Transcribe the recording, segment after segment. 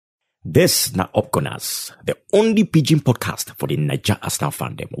This na Upgunners, the only pidgin podcast for the Niger Arsenal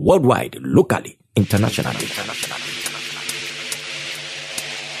fandom, worldwide, locally, internationally.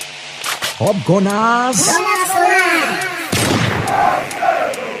 Upgunners!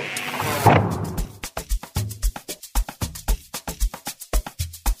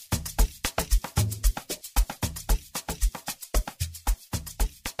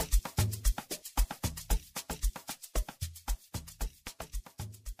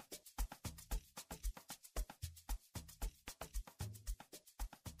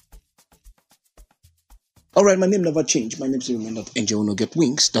 Alright, my name never changed. My name still remain that angel will not get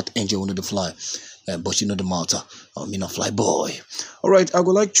wings, that angel will not fly. But you know the matter. I mean a fly boy. Alright, I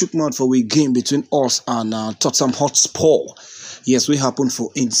would like chook mouth for a game between us and Tottenham Hotspur. Yes, we happen for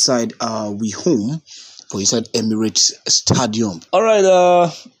inside we home for inside Emirates Stadium. Alright,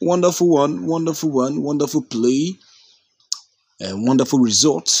 wonderful play. Wonderful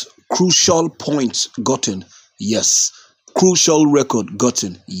results. Crucial points gotten. Yes. Crucial record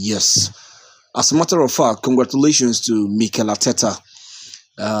gotten. Yes. As a matter of fact, congratulations to Mikel Arteta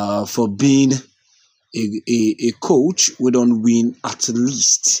for being a coach who don't win at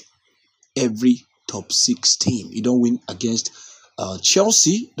least every top 6 team. You don't win against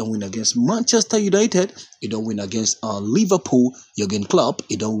Chelsea, don't win against Manchester United, you don't win against Liverpool, Jurgen Klopp,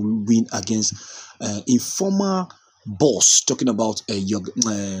 you don't win against informer boss, talking about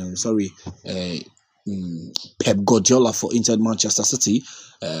Pep Guardiola for inside Manchester City.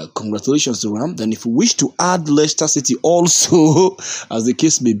 Congratulations to Ram. Then if you wish to add Leicester City also, as the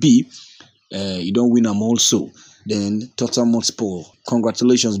case may be, you don't win them also. Then Tottenham Hotspur,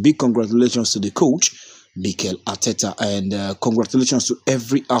 congratulations, big congratulations to the coach, Mikel Arteta, and congratulations to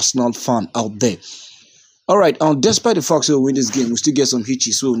every Arsenal fan out there. Alright, despite the fact that we win this game, we still get some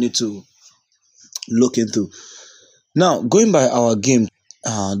hitches, so we need to look into. Now, going by our game,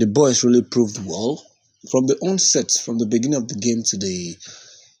 the boys really proved well. From the onset, from the beginning of the game to the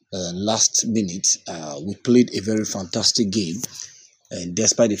last minute, we played a very fantastic game. And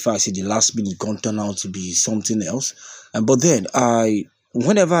despite the fact that the last minute can't turn out to be something else. But then,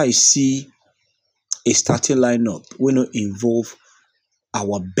 whenever I see a starting lineup, we don't involve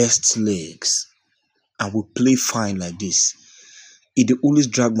our best legs, and we play fine like this, it always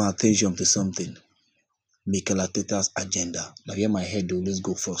drag my attention to something. Mikel Arteta's agenda. Now here my head will always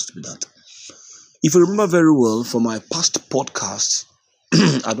go first with that. If you remember very well from my past podcast,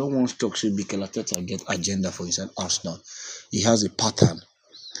 I don't want to talk to Mikel Arteta get agenda for his Arsenal. He has a pattern.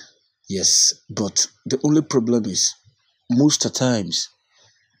 Yes, but the only problem is most of the times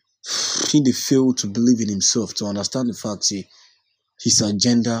he fail to believe in himself, to understand the fact that his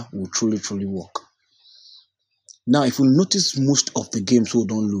agenda will truly work. Now, if you notice most of the games we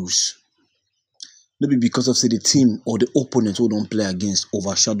don't lose, maybe because of the team or the opponent who don't play against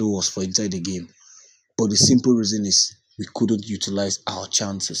overshadow us for inside the game. But the simple reason is we couldn't utilize our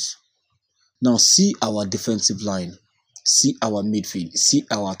chances. Now see our defensive line, see our midfield, see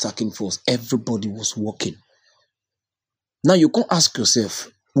our attacking force. Everybody was working. Now you can ask yourself,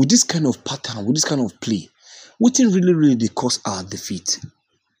 with this kind of pattern, with this kind of play, what thing really cause our defeat?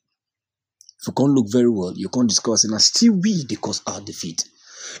 If you can't look very well, you can't discuss it. And still we cause our defeat.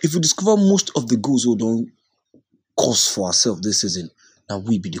 If you discover most of the goals we don't cause for ourselves this season, now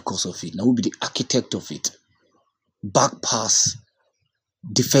we be the cause of it. Now we be the architect of it. Back pass,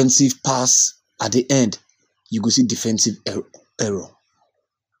 defensive pass, at the end, you go see defensive error.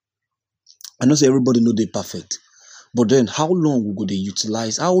 I know say everybody know they're perfect. But then how long we go they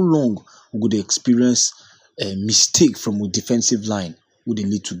utilize, how long we go they experience a mistake from a defensive line would they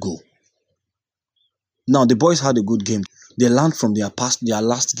need to go? Now the boys had a good game. They learned from their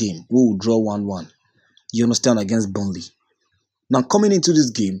last game. We will draw 1-1. You understand, against Burnley. Now coming into this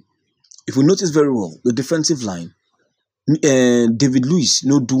game, if you notice very well, the defensive line, David Luiz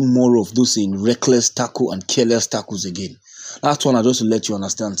no do more of those in reckless tackle and careless tackles again. That's one I just to let you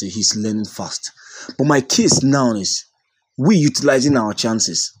understand. Say he's learning fast. But my case now is we utilizing our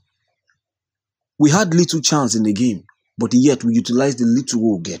chances. We had little chance in the game, but yet we utilized the little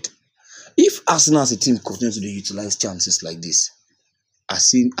we'll get. If Arsenal as a team continue to utilize chances like this, I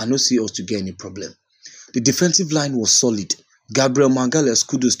don't see us to get any problem. The defensive line was solid. Gabriel Magalhaes,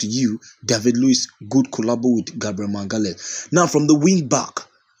 kudos to you. David Luiz, good collabo with Gabriel Magalhaes. Now from the wing back,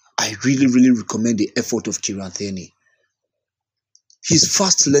 I really recommend the effort of Kieran Tierney. He's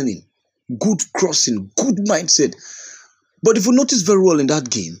fast learning, good crossing, good mindset. But if you notice very well in that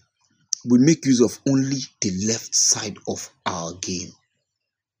game, we make use of only the left side of our game.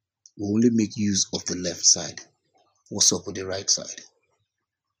 We only make use of the left side. What's up with the right side?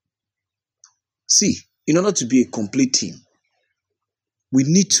 See, in order to be a complete team, we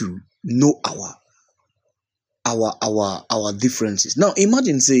need to know our differences. Now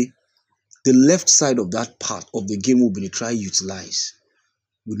imagine say the left side of that part of the game will be try utilize.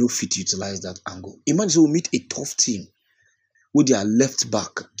 We no fit utilize that angle. Imagine so we meet a tough team with their left back,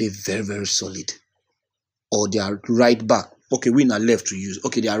 they're very, very solid. Or their right back. Okay, we not left to use.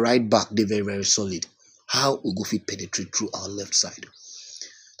 Okay, their right back, they're very, very solid. How we go fit penetrate through our left side?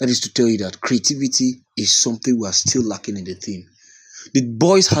 That is to tell you that creativity is something we are still lacking in the team. The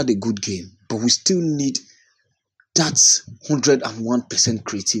boys had a good game, but we still need that 101%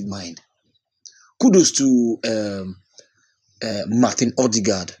 creative mind. Kudos to Martin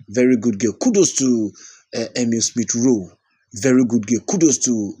Odegaard, very good girl. Kudos to Emil Smith-Rowe, very good girl. Kudos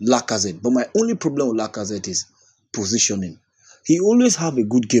to Lacazette. But my only problem with Lacazette is positioning. He always have a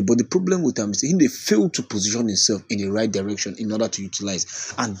good game, but the problem with him is he failed to position himself in the right direction in order to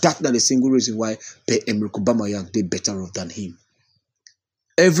utilize. And that's the single reason why Pierre-Emerick Aubameyang did better off than him.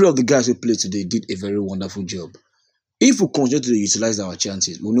 Every of the guys who played today did a very wonderful job. If we continue to utilize our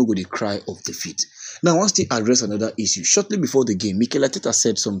chances, we're not going to cry of defeat. Now, I want to address another issue. Shortly before the game, Mikel Arteta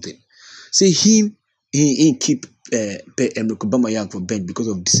said something. Say he keep Pierre-Emerick Aubameyang for bench because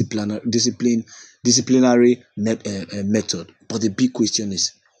of disciplinary method. But the big question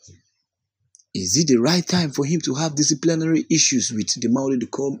is it the right time for him to have disciplinary issues with the man they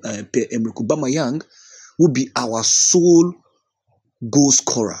call Pierre-Emerick Aubameyang, who be our sole goal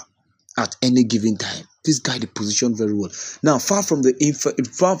scorer at any given time? This guy they position very well. Now, far from an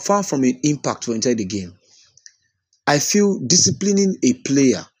impact for inside the game, I feel disciplining a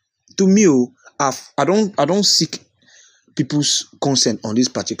player, to me, I don't seek people's consent on this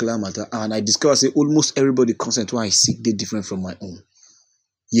particular matter, and I discover say almost everybody consent why I seek they different from my own.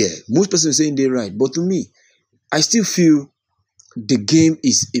 Yeah, most persons saying they're right, but to me, I still feel the game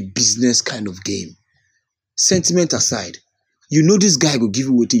is a business kind of game. Sentiment aside, you know this guy will give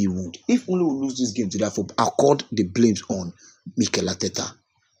you what you want. If only we lose this game to that, accord the blames on Mikel Arteta.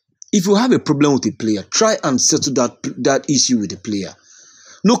 If you have a problem with a player, try and settle that issue with the player.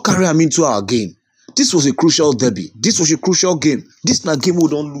 No carry him into our game. This was a crucial derby. This was a crucial game. This is not a game we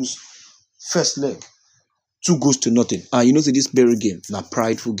don't lose. First leg, 2-0. And you know this very game, na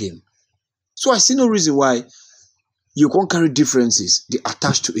prideful game. So I see no reason why you can't carry differences they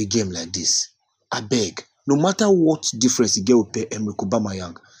attached to a game like this. I beg. No matter what difference you get with Pierre-Emerick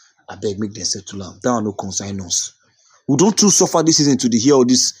Aubameyang, I beg make them settle down. That are no concern us. We don't too suffer this season to the hear all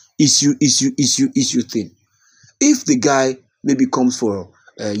this issue thing. If the guy maybe comes for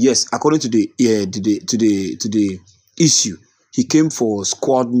yes, according to the issue, he came for the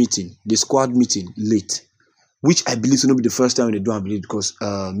squad meeting late, which I believe will not be the first time they do. I believe because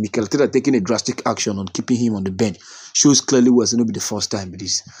Mikel Arteta taking a drastic action on keeping him on the bench shows clearly was not be the first time with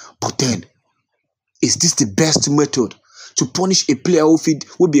this. But then, is this the best method to punish a player who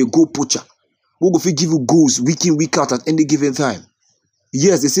will be a goal poacher, who will give you goals week in week out at any given time?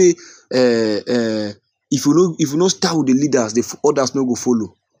 Yes, they say if you not start with the leaders, the others no go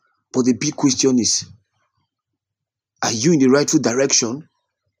follow. But the big question is, are you in the rightful direction?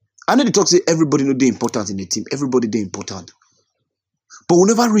 I know the talk say everybody know they're important in the team. Everybody they're important. But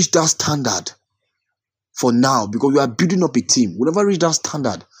we'll never reach that standard for now because we are building up a team. We'll never reach that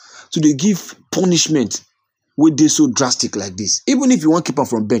standard. So they give punishment when they're so drastic like this. Even if you want to keep him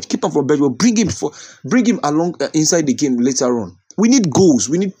from bench, but bring him along inside the game later on. We need goals,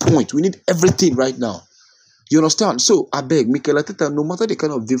 we need points, we need everything right now. You understand? So I beg Mikel Arteta, no matter the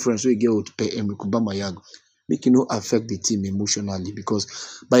kind of difference we get with Pierre-Emerick Aubameyang, make it not affect the team emotionally,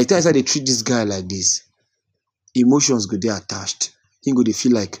 because by the time they treat this guy like this, emotions go there attached. He go they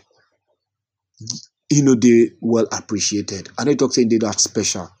feel like they well appreciated. I know talk saying they're not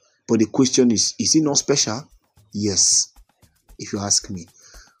special, but the question is he not special? Yes, if you ask me.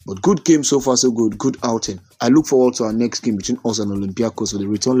 But good game so far, so good. Good outing. I look forward to our next game between us and Olympiacos for the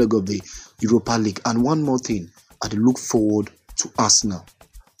return leg of the Europa League. And one more thing, I look forward to Arsenal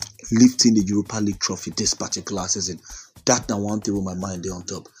lifting the Europa League trophy this particular season. That's the one thing with my mind there on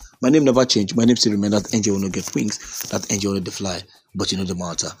top. My name never changed. My name still remains that angel will not get wings. That angel will not fly. But you know the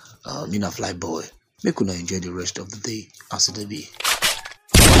matter. Me not fly boy. Make you enjoy the rest of the day as it be.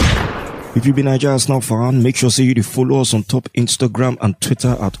 If you be Nigeria Arsenal fan, make sure say you follow us on top Instagram and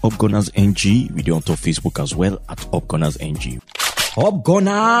Twitter at UpGunnersNG. We do on top Facebook as well at UpGunnersNG.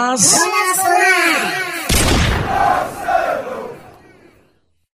 UpGunners!